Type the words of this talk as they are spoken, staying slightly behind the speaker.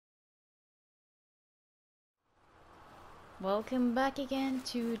Welcome back again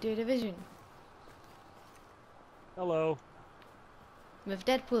to The Division. Hello. With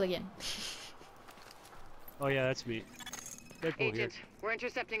Deadpool again. Oh yeah, that's me. Deadpool Agent, here. we're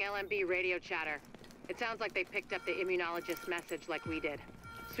intercepting LMB radio chatter. It sounds like they picked up the immunologist's message like we did.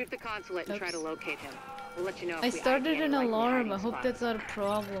 Sweep the consulate and try to locate him. We'll let you know if I we started ID any an likely alarm. hiding I hope spots. that's not a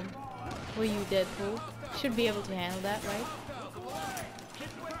problem for you, Deadpool. Should be able to handle that, right?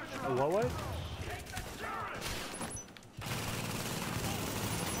 Oh, what?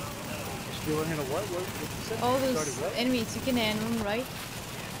 You want to handle what? What you said? All Started those what? enemies, you can handle them, right?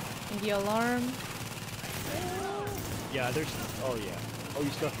 And the alarm. Yeah, there's. Oh yeah. Oh, you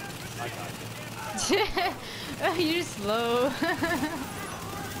stuck. I got you. You're slow.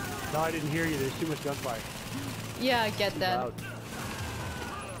 No, I didn't hear you. There's too much gunfire. Yeah, I get Too that. loud.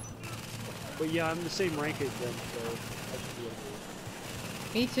 But yeah, I'm the same rank as them, so I should be able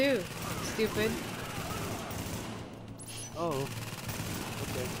to. Me too. Stupid. Oh.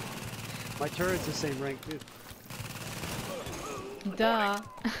 Okay. My turret's the same rank too. Duh.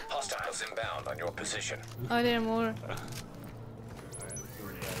 Hostiles inbound on your position. Oh, there are more.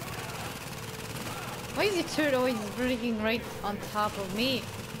 Why is the turret always breaking right on top of me?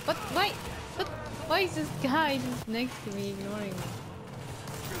 But why? But why is this guy just next to me ignoring me?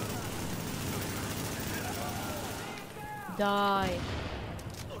 Die.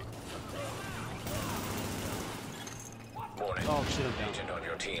 Warning. Oh shit, I'm down. Agent on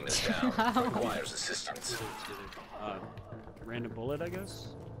your team is down. Requires assistance. Random bullet, I guess.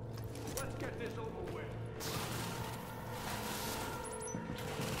 Let's get this over with.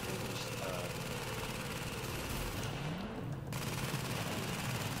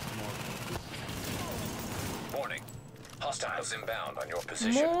 Warning. Hostiles inbound on your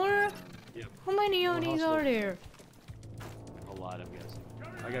position. More? Yep. How many of More these hostile. are there? A lot, I'm guessing.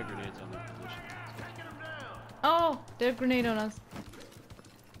 I got grenades on their position. Oh, there's a grenade on us.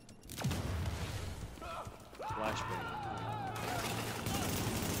 Flashbang.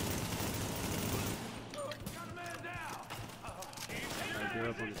 Alright, they're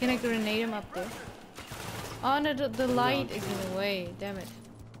up on the Can I top. grenade him up there? Oh no, the light is in the way. Damn it.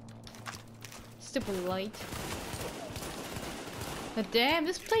 Stupid light. But damn,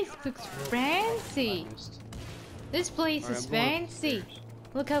 this place looks fancy. This place Alright, is I'm going fancy. upstairs.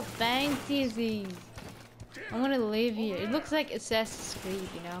 Look how fancy it is. I want to live here. It looks like Assassin's Creed,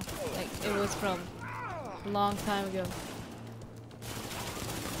 you know? Like it was from a long time ago.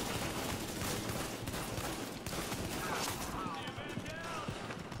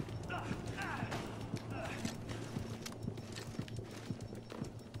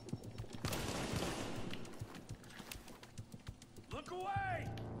 Look away!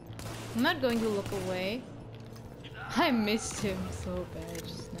 I'm not going to look away. I missed him so bad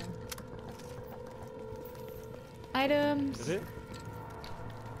just now. Items. Is it?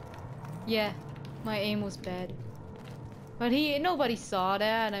 Yeah, my aim was bad. But nobody saw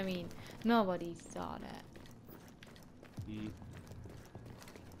that. I mean, nobody saw that.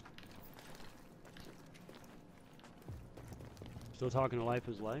 Still talking to life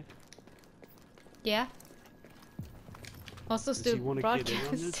is life? Yeah. Also Does still he want to get in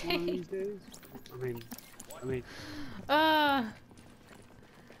on this one of these broadcasting. days? I mean, Uh,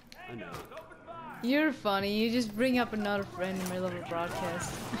 I know. you're funny. You just bring up another friend in the middle of a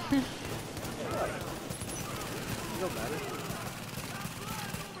broadcast. No matter.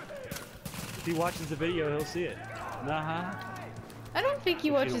 If he watches the video, he'll see it. Nah. I don't think he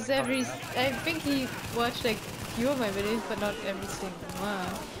If you watches don't every. comment. I think he watched like few of my videos, but not every single one.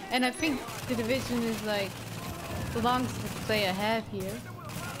 And I think the division is like the longest play I have here.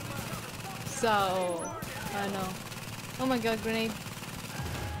 So I know. Oh my god, grenade.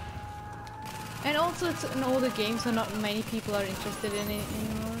 And also it's an older game, so not many people are interested in it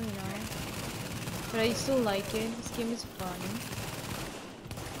anymore, you know. But I still like it. This game is fun.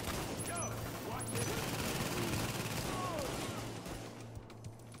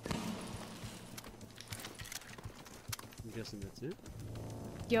 I'm guessing that's it.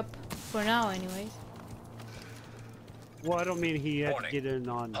 Yup. For now, anyways. Well, I don't mean he had to Warning. get in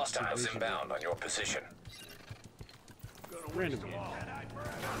on Hostiles division. inbound on your position. Random game.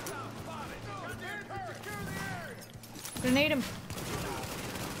 Grenade him.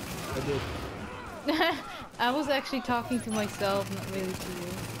 I did. I was actually talking to myself, not really to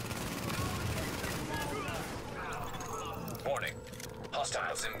Warning.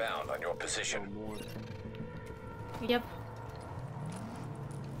 Hostiles inbound on your Oh, position. more. you. Yep.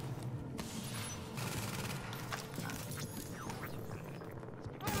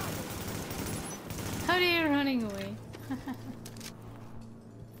 How are you running away?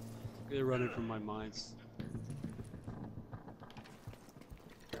 They're running from my mind.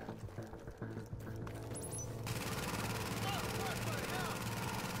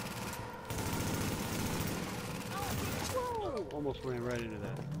 Just ran right into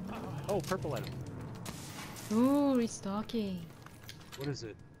that. Oh, purple item. Ooh, restocking. What is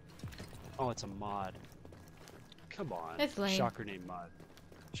it? Oh, it's a mod. Come on. That's lame. Shock grenade mod.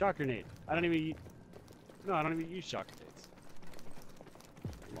 Shock grenade. I don't even. No, I don't even use shock grenades.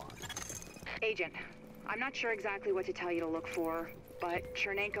 Come on. Agent, I'm not sure exactly what to tell you to look for, but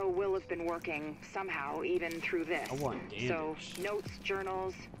Chernenko will have been working somehow, even through this. I want damage. So, notes,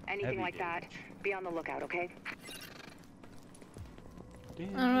 journals, anything Heavy like damage. that, be on the lookout, okay?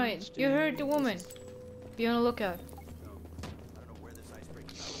 Alright, you heard the woman. Be on the lookout.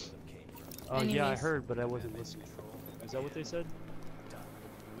 Oh yeah, I Enemies. heard, but I wasn't listening. Is that what they said?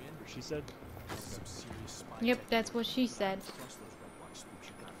 Or she said? Yep, that's what she said.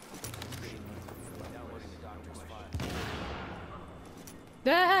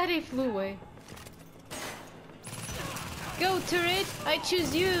 Ah, they flew away. Go, turret! I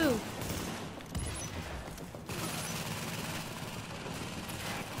choose you!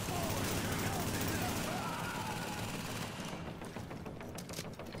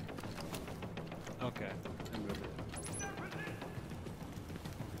 Okay. I'm with it.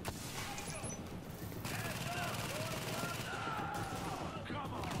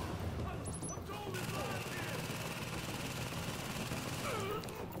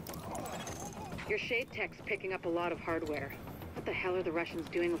 Your shade tech's picking up a lot of hardware. What the hell are the Russians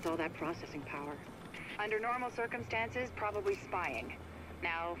doing with all that processing power? Under normal circumstances, probably spying.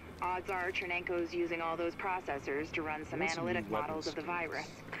 Now, odds are Chernenko's using all those processors to run some Want some analytic new weapon models of the skills. virus.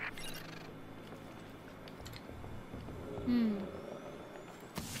 Hmm.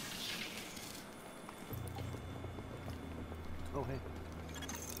 Oh hey.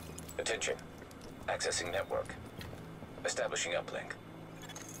 Attention. Accessing network. Establishing uplink.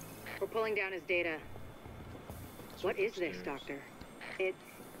 We're pulling down his data. What is this, Doctor? It's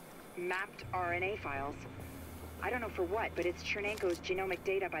mapped RNA files. I don't know for what, but it's Chernenko's genomic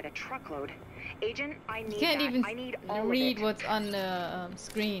data by the truckload. Agent, I need Can't that. even I need all read of it. what's on the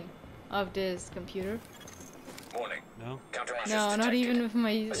screen of this computer. Warning. No? Counteraccess No, not detected. even with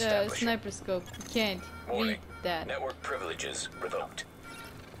my Establishing. sniper scope. You can't Warning. read that. Network privileges revoked.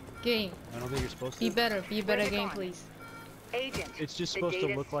 Game. I don't think you're supposed to. Be better Where's better it game, gone? please. Agent, It's just the supposed to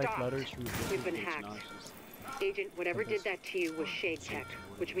data's look like stopped. letters from the We've been It's hacked. not, it's just- Agent, whatever did that to you was Shade Tech,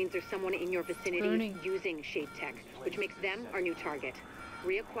 which means there's someone in your vicinity Burning. using Shade Tech, which makes them our new target.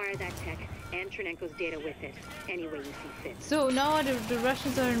 Reacquire that tech and Chernenko's data with it, any way you see fit. So now the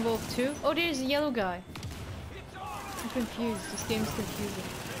Russians are involved too? Oh, there's a yellow guy. I'm confused. This game's confusing.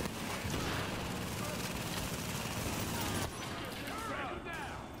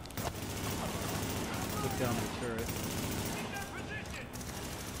 Look down the turret.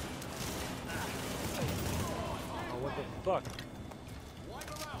 Oh, what the fuck?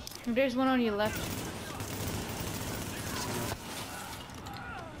 There's one on your left.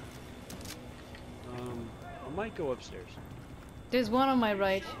 I might go upstairs. There's one on my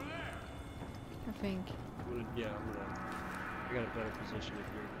right. I think. I got a better position up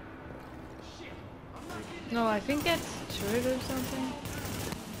here. No, I think that's turret or something.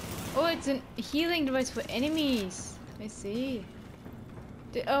 Oh, it's a healing device for enemies. I see.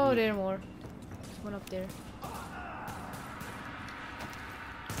 Oh, there are more. There's one up there.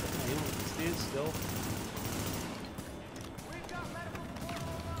 You know, stand still.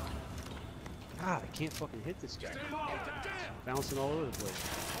 God, I can't fucking hit this guy. Bouncing all over the place.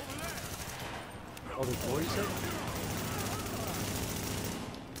 Oh, there's more, you said?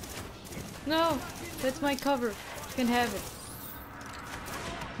 No, that's my cover. You can have it.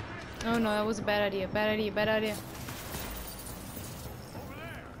 Oh no, that was a bad idea. Bad idea. Bad idea.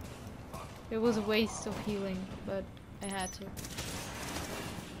 It was a waste of healing, but I had to.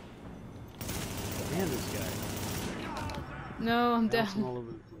 Man, this guy. No, I'm Bouncing down. all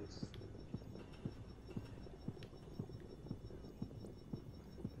over the place.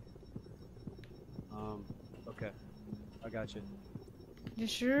 Okay. I got you. You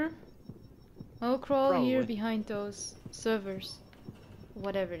sure? I'll crawl here Probably. behind those servers.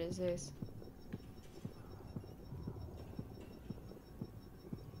 Whatever this is.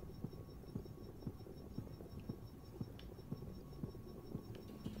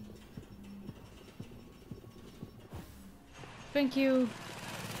 Thank you.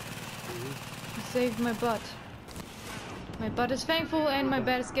 You saved my butt. My butt is thankful and my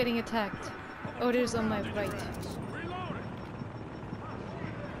butt is getting attacked. Oh, there's on my right.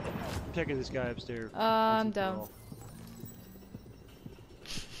 I'm checking this guy upstairs. I'm once and for down. all.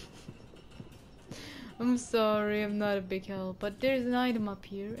 I'm sorry, I'm not a big help, but there's an item up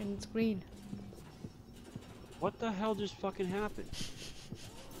here and it's green. What the hell just fucking happened?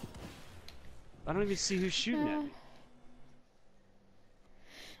 I don't even see who's shooting at me.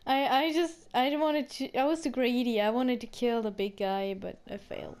 I didn't want to. I was too greedy. I wanted to kill the big guy, but I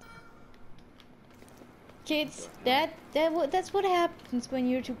failed. Kids, that's what happens when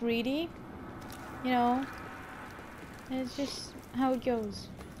you're too greedy. You know. It's just how it goes.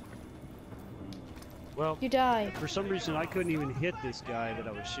 Well, You die. for some reason I couldn't even hit this guy that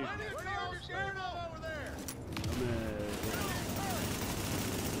I was shooting.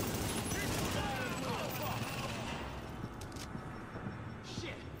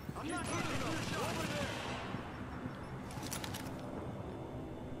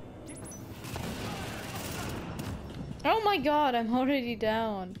 Oh my god, I'm already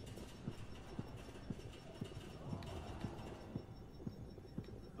down.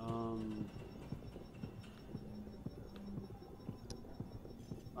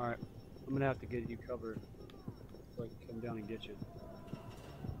 Alright, I'm gonna have to get you covered so I can come down and get you.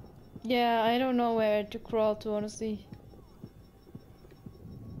 Yeah, I don't know where to crawl to, honestly.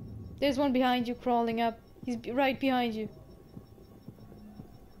 There's one behind you crawling up. He's right behind you.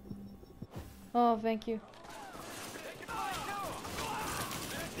 Oh, thank you.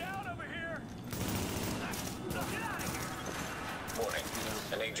 Warning.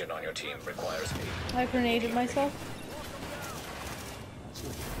 An agent on your team requires aid. I grenaded myself.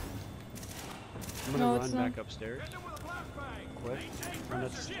 I'm gonna run back upstairs. Quick. Run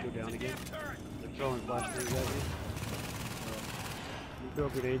up to go down again. They're throwing flashbangs at me. You throw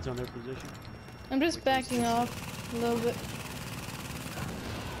grenades on their position. I'm just backing off a little bit.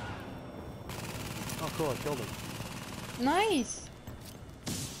 Oh cool, I killed him. Nice!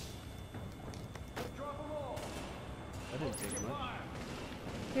 That didn't take much.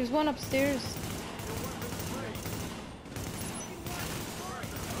 There's one upstairs.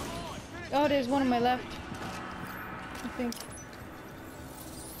 Oh, there's one on my left. I think.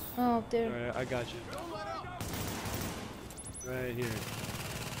 Oh, up there. Alright, I got you. Right here.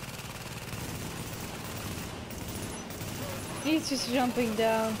 He's just jumping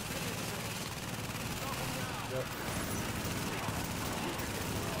down. Yep.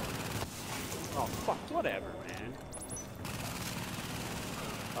 Oh fuck, whatever, man.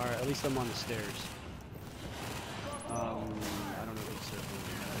 Alright, at least I'm on the stairs. I don't know what's there.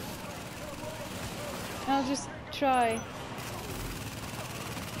 I'll just try.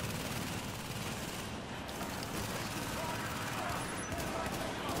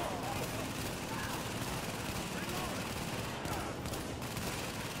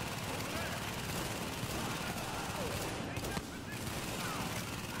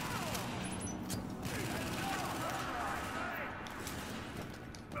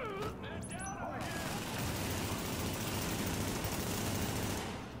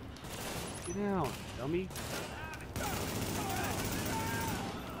 Get down, dummy.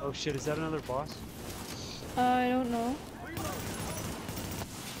 Oh shit, is that another boss? I don't know.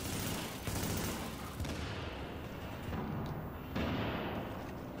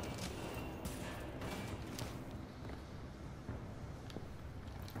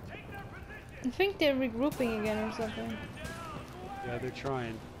 I think they're regrouping again or something. Yeah, they're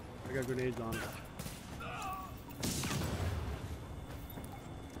trying. I got grenades on them.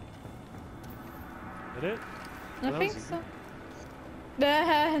 That it? I think so.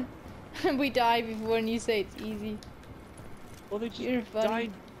 We die before and you say it's easy. Well, they just You're funny.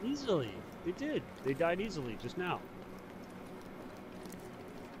 died easily. They did. They died easily just now.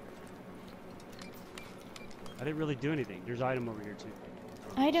 I didn't really do anything. There's item over here too.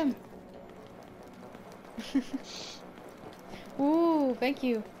 Item. Ooh, thank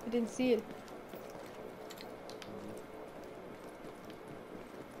you. I didn't see it.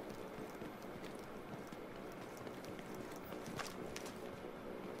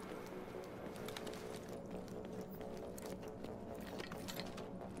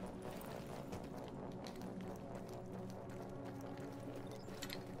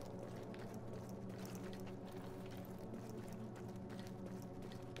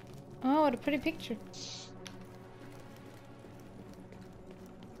 Oh, what a pretty picture.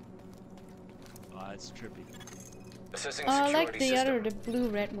 Ah, it's trippy. Assessing Oh, I security like the system. other, the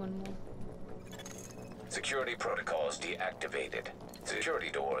blue-red one more. Security protocols deactivated.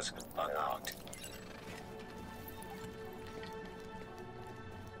 Security doors unlocked.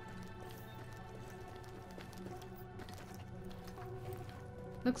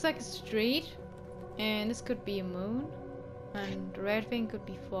 Looks like a street, and this could be a moon, and the red thing could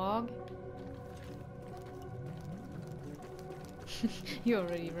be fog. You're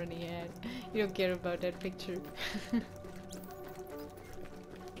already running ahead. You don't care about that picture.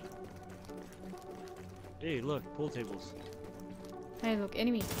 Hey, look, pool tables. Hey, look,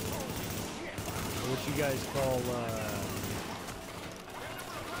 enemy. What you guys call,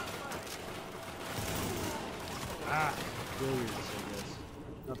 Billiards, I guess.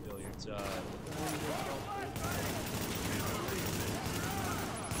 Not billiards,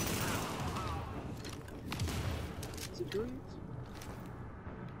 is it billiards?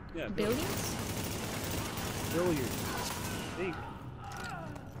 Yeah, Billions? Billiards. Hey.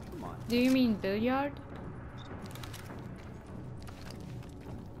 Come on. Do you mean billiard?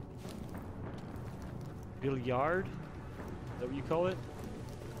 Billiard? Is that what you call it?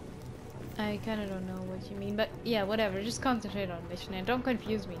 I kind of don't know what you mean, but yeah, whatever. Just concentrate on mission and don't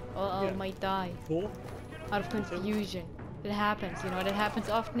confuse me, or I might die Cool. out of confusion. It happens, you know. It happens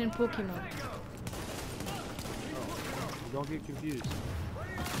often in Pokemon. Don't get confused.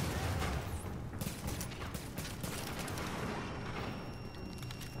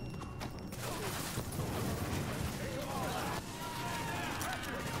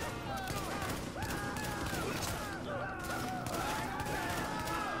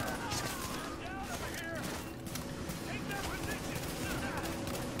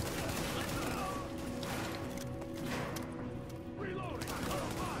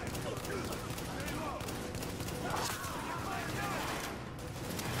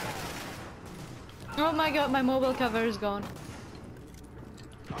 Oh my god, my mobile cover is gone.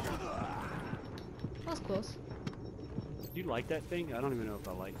 That's close. Do you like that thing? I don't even know if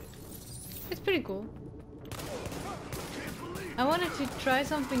I like it. It's pretty cool. I wanted to try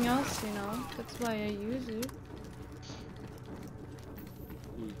something else, you know. That's why I use it.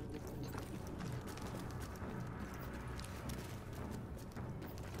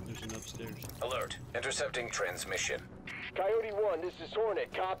 There's an upstairs. Alert. Intercepting transmission. Coyote 1, this is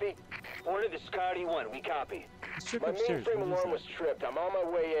Hornet. Copy? Hornet, this is Coyote 1. We copy. Let's check My upstairs. mainframe What is alarm that? was tripped. I'm on my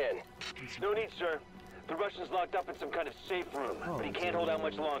way in. No need, sir. The Russian's locked up in some kind of safe room, but he can't hold out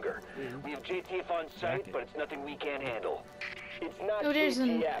much longer. We have JTF on site, but it's nothing we can't handle. It's not Oh, there's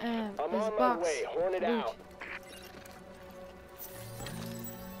an, JTF. I'm there's a on my box. way. Hornet Loot. out.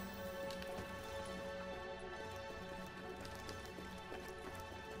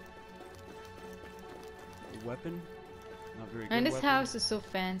 A weapon? Not very good And this weapon. house is so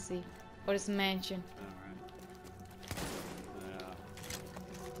fancy. Or this mansion. Alright. Yeah.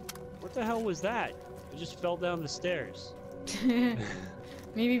 What the hell was that? It just fell down the stairs.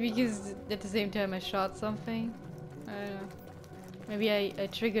 Maybe because at the same time I shot something. I don't know. Maybe I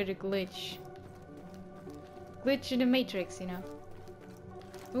triggered a glitch. Glitch in the Matrix, you know.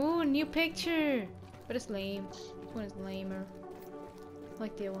 Ooh, new picture! But it's lame. This one is lamer. I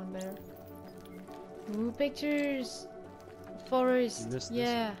like the other one better. Ooh, pictures! Forest, You missed this?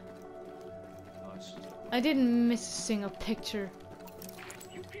 yeah. Oh, it's just I didn't miss a single picture.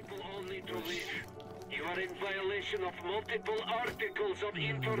 You people all need to leave. You are in violation of multiple articles of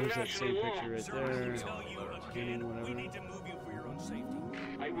there's that same international law. picture right there. Beginning, whatever.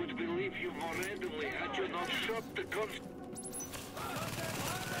 I would believe you more readily had you not shot the guns.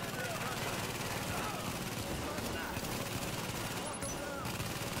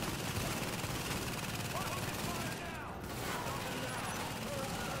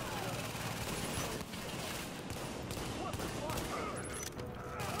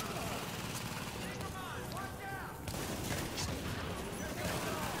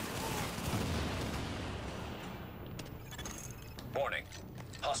 Warning.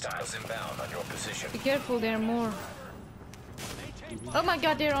 Hostiles inbound on your position. Be careful, there are more. Oh my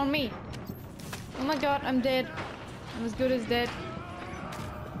god, they're on me! Oh my god, I'm dead. I'm as good as dead.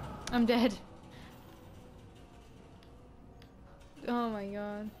 I'm dead. Oh my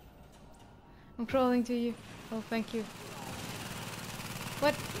god. I'm crawling to you. Oh, thank you.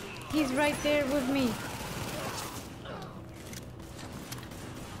 What? He's right there with me.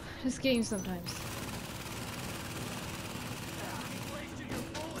 This game sometimes.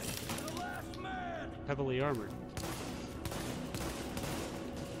 Heavily armored.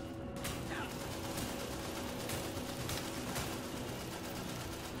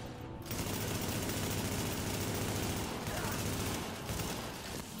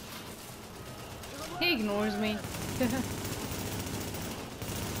 He ignores me. That's the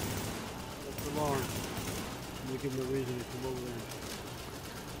alarm. I'm gonna give him a reason to come over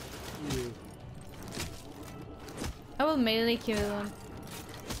there. You. I will melee kill him.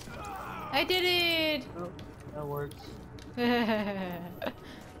 I did it! Oh, that works. That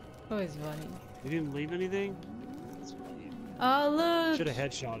was funny. You didn't leave anything? Oh look! Should have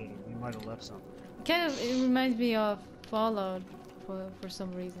headshotted him. He might have left something. Kind of, it reminds me of Fallout for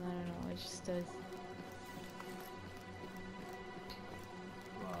some reason. I don't know. It just does.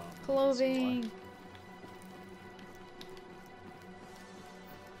 Wow. Clothing.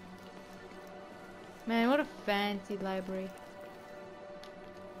 Man, what a fancy library.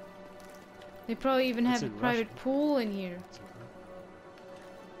 They probably even That's have a in private Russian. pool in here.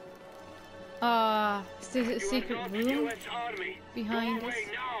 Is there a secret room US Army. behind Go this? away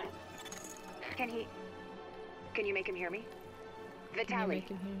now. Can you make him hear me? Can you Vitali. make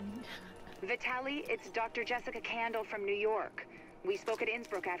him hear me? Vitali, it's Dr. Jessica Candle from New York. We spoke at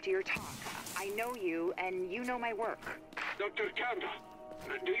Innsbruck after your talk. I know you, and you know my work. Dr. Kanda,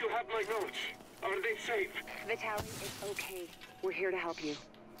 do you have my notes? Are they safe? Vitali, it's okay. We're here to help you.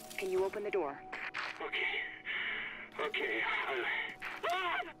 Can you open the door? Okay. Okay,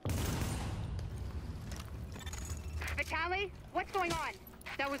 Vitali, what's going on?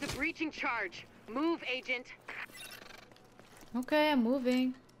 That was a breaching charge. Move, Agent. Okay, I'm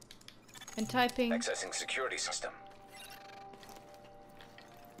moving. And typing. Accessing security system.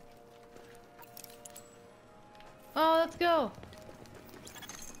 Oh, let's go.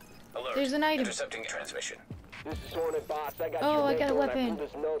 Alert. There's an item. Intercepting transmission. This is Hornet Boss. I got Oh, your I got a info and weapon. I pulled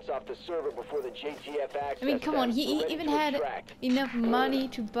his notes off the server before the JTF access. I mean, come on, them. he We're ready even to had extract. enough money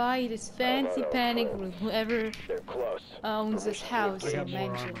to buy this fancy panic room. Whoever They're close. owns this house I or got more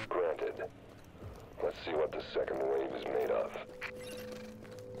mansion. armor. Granted. Let's see what the second wave is made of.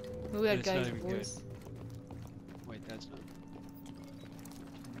 We got It's not guys' even good. voice. Wait, that's not.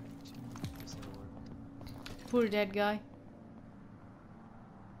 Poor dead guy.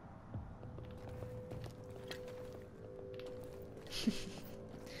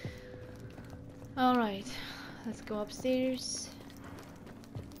 Alright, let's go upstairs.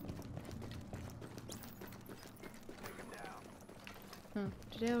 Huh,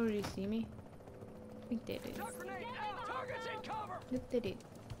 did they already see me? I think they did. Yep, they did.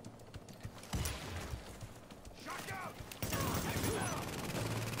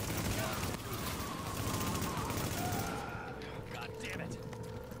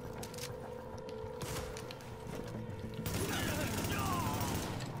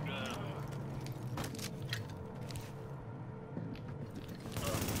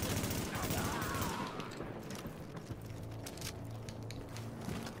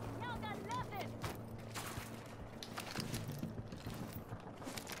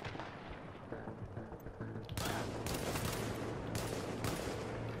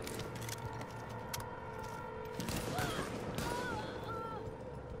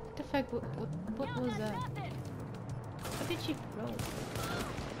 What was that? How did she throw?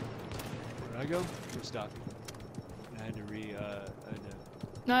 Where'd I go? We're stopping. I had to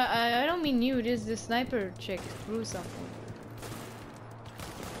No, I don't mean you. It is the sniper chick threw something.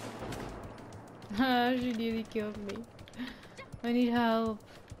 She nearly killed me. I need help.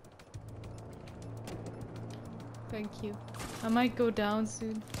 Thank you. I might go down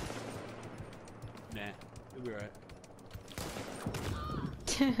soon. Nah, it'll be alright.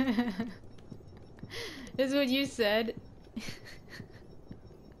 That's what you said.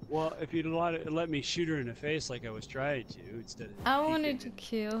 Well, if you'd let me shoot her in the face like I was trying to, instead of I wanted to peeking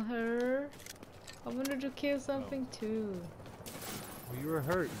kill her. I wanted to kill something too. well, you were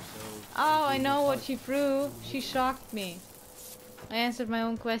hurt, so... Oh, I know what she threw. She shocked me. I answered my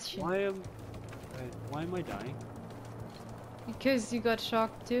own question. Why am I dying? Because you got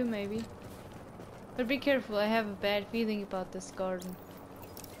shocked too, maybe. But be careful, I have a bad feeling about this garden.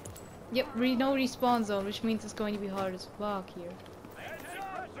 Yep, no respawn zone, which means it's going to be hard as fuck here.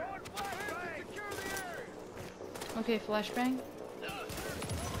 Okay, flashbang.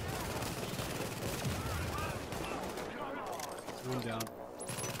 One down.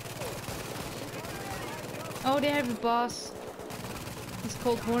 Oh, they have a boss. He's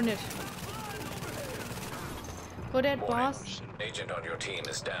called Hornet. Go that boss. Agent on your team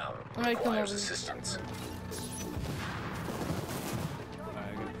is down. Alright, come Requires over. assistance. Alright,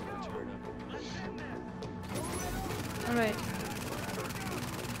 I gotta put the turret up. Alright.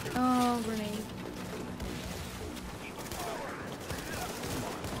 Oh, grenade.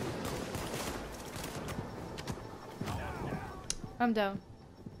 I'm down.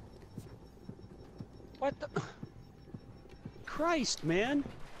 What the? Christ, man!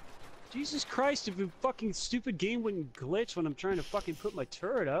 Jesus Christ, if a fucking stupid game wouldn't glitch when I'm trying to fucking put my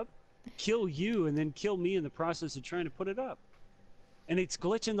turret up, kill you, and then kill me in the process of trying to put it up. And it's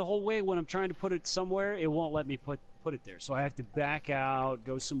glitching the whole way when I'm trying to put it somewhere, it won't let me put it there. So I have to back out,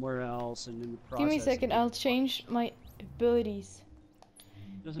 go somewhere else, and in the process... Give me a second, I'll change my abilities.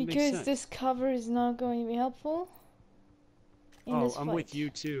 Doesn't make Because sense. this cover is not going to be helpful. In Oh, this I'm fight. with you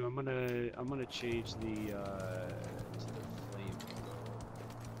too. I'm gonna change the to the flame.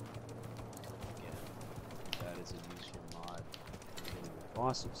 Again, that is a useful mod.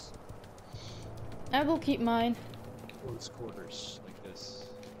 Bosses, I will keep mine. close quarters like this.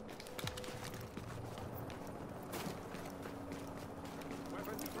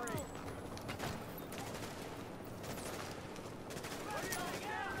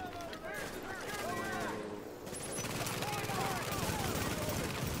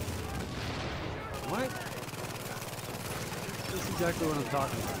 exactly what I'm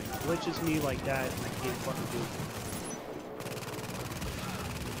talking about. It glitches me like that, and I can't fucking do it.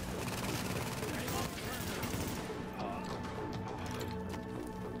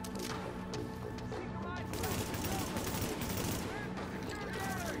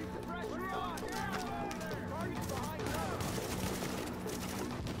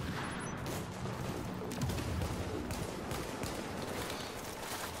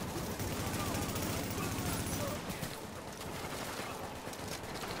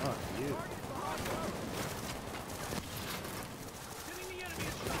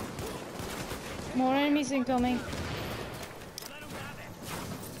 More enemies incoming.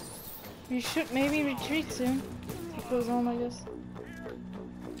 You should maybe retreat soon. It goes on like this.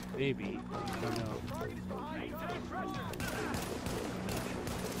 Maybe. I don't know.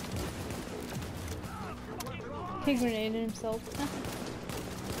 He grenaded himself.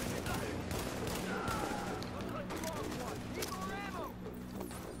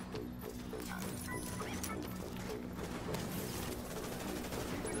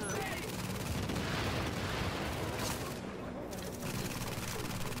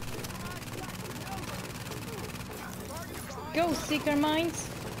 Go, seeker mines!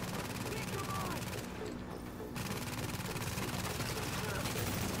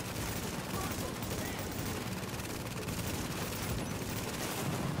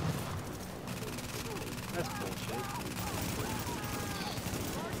 That's bullshit.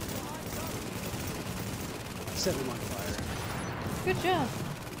 Set him on fire. Good job.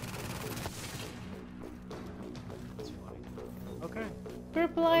 That's funny. Okay.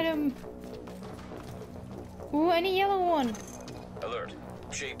 Purple item. Ooh, any yellow one. Alert.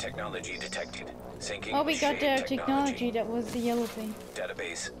 Shade technology detected. Syncing Oh, we got shade the technology. That was the yellow thing.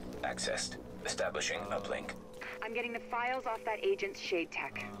 Database accessed. Establishing uplink. I'm getting the files off that agent's shade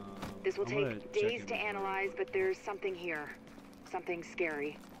tech. This will I'm gonna take check days it to out. analyze, but there's something here. Something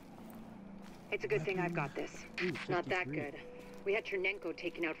scary. It's a good thing I've got this. Ooh, Not that 53. good. We had Chernenko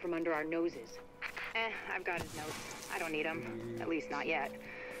taken out from under our noses. I've got his notes. I don't need them. At least not yet.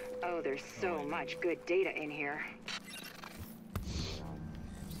 Oh, there's so much good data in here.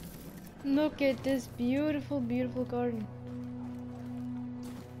 Look at this beautiful, beautiful garden.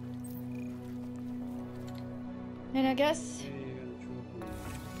 And I guess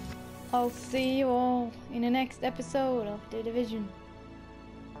I'll see you all in the next episode of The Division.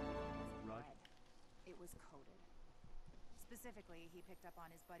 It was coded. Specifically, he picked up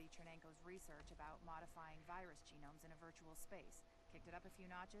on his buddy Chernenko's research about modifying virus genomes in a virtual space, kicked it up a few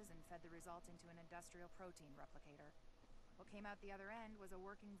notches, and fed the result into an industrial protein replicator. What came out the other end was a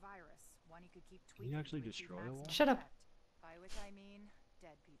working virus, one he could keep tweaking. Can you actually to achieve destroy a maximum wall? Shut up. effect, by which I mean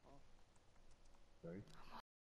dead people. Sorry.